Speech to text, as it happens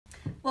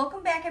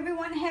Welcome back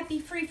everyone, happy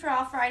Free For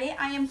All Friday.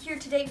 I am here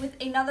today with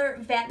another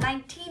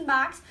Vat19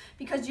 box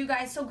because you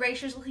guys so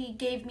graciously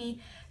gave me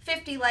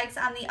 50 likes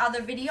on the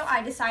other video.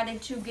 I decided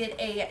to get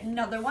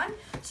another one.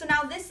 So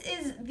now this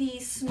is the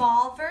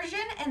small version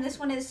and this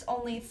one is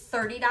only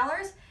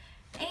 $30.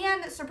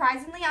 And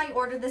surprisingly, I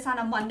ordered this on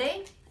a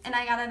Monday and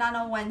I got it on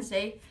a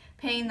Wednesday,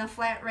 paying the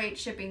flat rate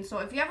shipping. So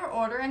if you ever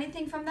order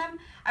anything from them,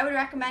 I would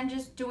recommend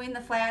just doing the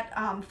flat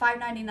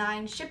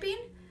 $5.99 shipping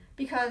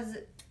because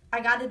I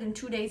got it in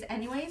 2 days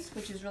anyways,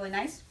 which is really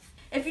nice.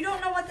 If you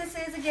don't know what this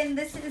is, again,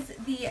 this is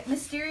the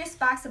Mysterious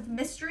Box of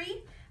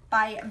Mystery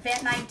by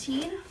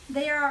Vat19.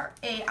 They are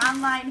an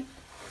online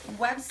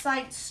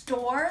website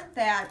store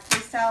that they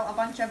sell a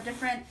bunch of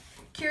different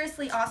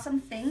curiously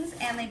awesome things,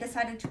 and they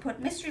decided to put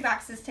mystery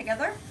boxes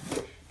together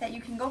that you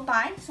can go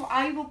buy. So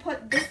I will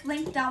put this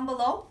link down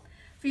below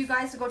for you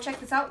guys to go check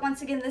this out.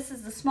 Once again, this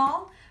is the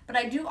small, but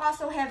I do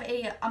also have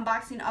a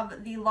unboxing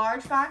of the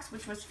large box,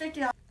 which was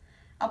 $50.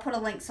 I'll put a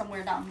link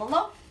somewhere down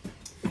below.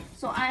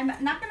 So I'm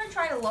not going to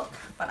try to look,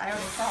 but I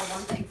already saw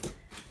one thing,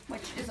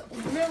 which is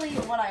really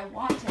what I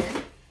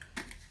wanted.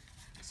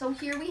 So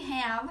here we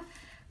have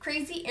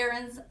Crazy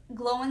Aaron's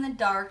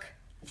glow-in-the-dark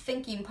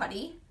thinking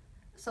putty.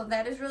 So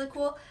that is really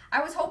cool.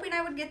 I was hoping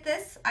I would get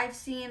this. I've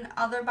seen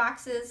other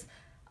boxes,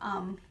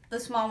 the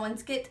small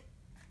ones, get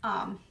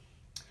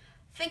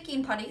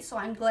thinking putty, so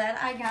I'm glad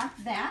I got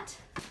that.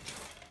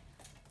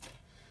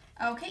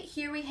 Okay,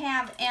 here we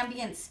have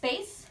Ambient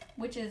Space,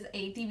 which is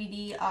a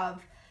DVD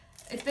of,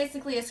 it's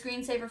basically a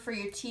screensaver for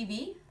your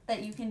TV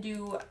that you can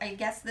do. I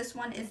guess this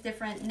one is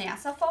different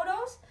NASA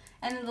photos.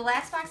 And then the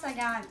last box I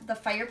got the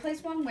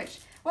fireplace one,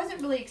 which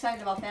wasn't really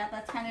excited about that.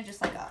 That's kind of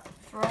just like a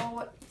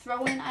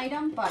throw-in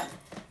item, but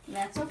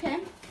that's okay.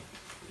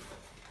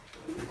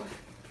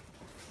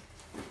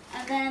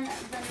 And then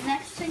the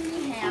next thing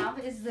we have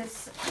is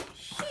this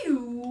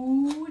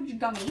huge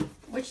gummy,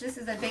 which this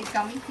is a big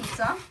gummy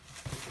pizza.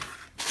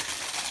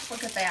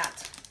 Look at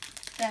that.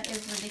 That is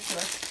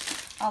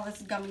ridiculous, all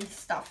this gummy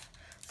stuff.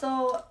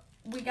 So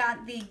we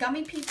got the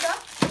gummy pizza.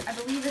 I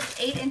believe it's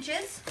 8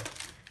 inches.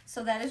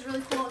 So that is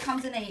really cool. It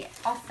comes in a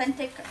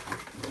authentic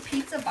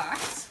pizza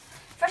box.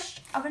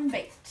 Fresh oven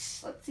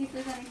baked. Let's see if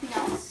there's anything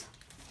else.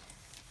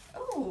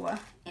 Oh,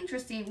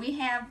 interesting. We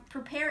have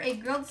prepare a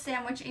grilled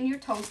sandwich in your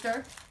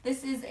toaster.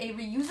 This is a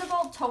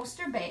reusable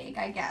toaster bag,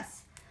 I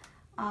guess.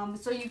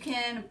 So you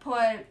can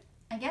put,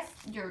 I guess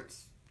your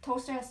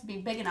toaster has to be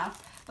big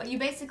enough, but you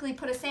basically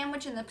put a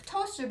sandwich in the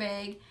toaster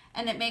bag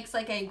and it makes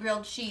like a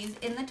grilled cheese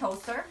in the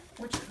toaster,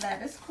 which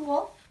that is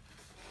cool.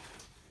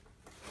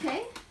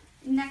 Okay,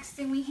 next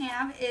thing we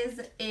have is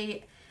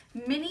a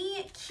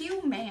mini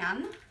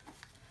Q-Man.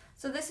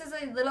 So this is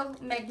a little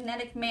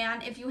magnetic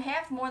man. If you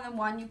have more than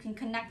one, you can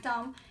connect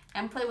them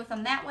and play with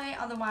them that way.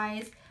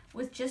 Otherwise,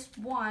 with just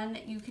one,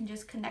 you can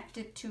just connect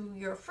it to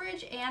your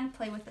fridge and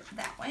play with it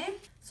that way.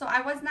 So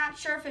I was not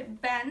sure if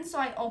it bends, so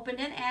I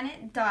opened it and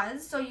it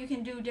does. So you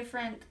can do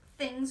different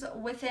things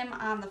with him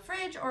on the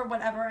fridge or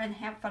whatever and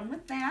have fun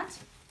with that.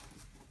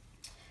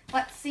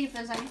 Let's see if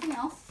there's anything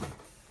else.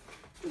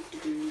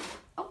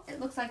 Oh, it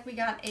looks like we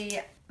got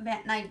a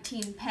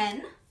Vat19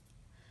 pen,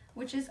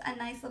 which is a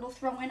nice little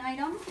throw-in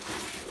item.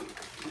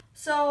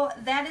 So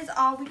that is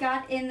all we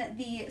got in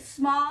the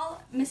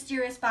small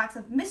Mysterious Box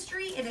of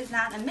Mystery. It is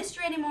not a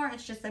mystery anymore.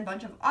 It's just a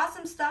bunch of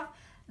awesome stuff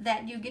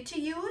that you get to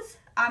use.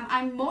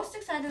 I'm most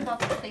excited about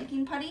the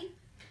thinking putty,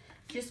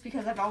 just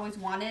because I've always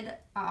wanted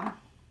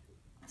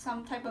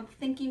some type of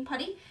thinking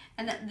putty.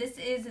 And this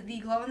is the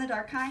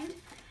glow-in-the-dark kind.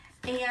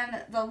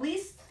 And the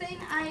least thing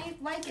I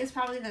like is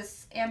probably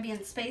this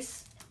Ambient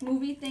Space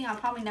movie thing. I'll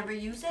probably never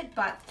use it,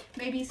 but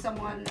maybe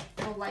someone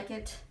will like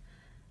it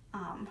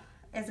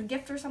as a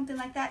gift or something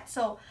like that.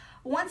 So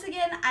once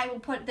again, I will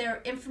put their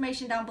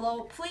information down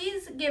below.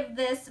 Please give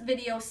this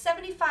video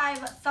 75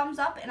 thumbs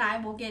up and I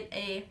will get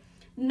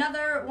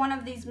another one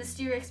of these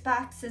Mysterious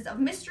Boxes of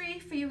Mystery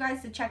for you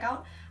guys to check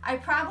out. I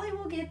probably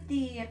will get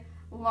the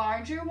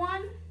larger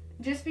one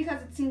just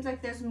because it seems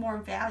like there's more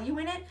value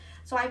in it.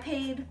 So I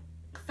paid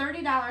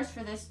 $30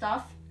 for this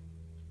stuff.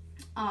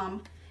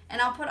 And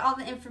I'll put all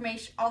the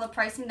information, all the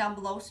pricing down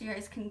below so you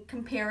guys can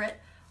compare it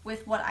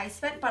with what I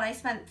spent. But I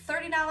spent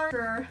 $30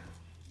 for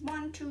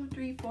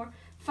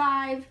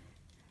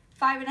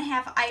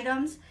 5.5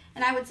 items.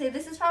 And I would say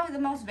this is probably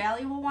the most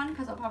valuable one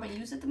because I'll probably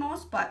use it the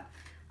most. But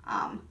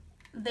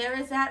there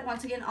is that.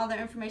 Once again, all the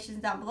information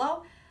is down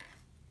below.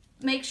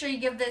 Make sure you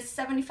give this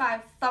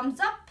 75 thumbs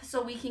up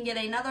so we can get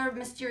another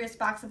Mysterious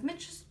Box of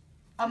Mystery.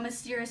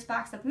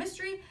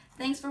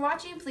 Thanks for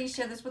watching. Please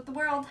share this with the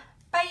world.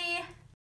 Bye!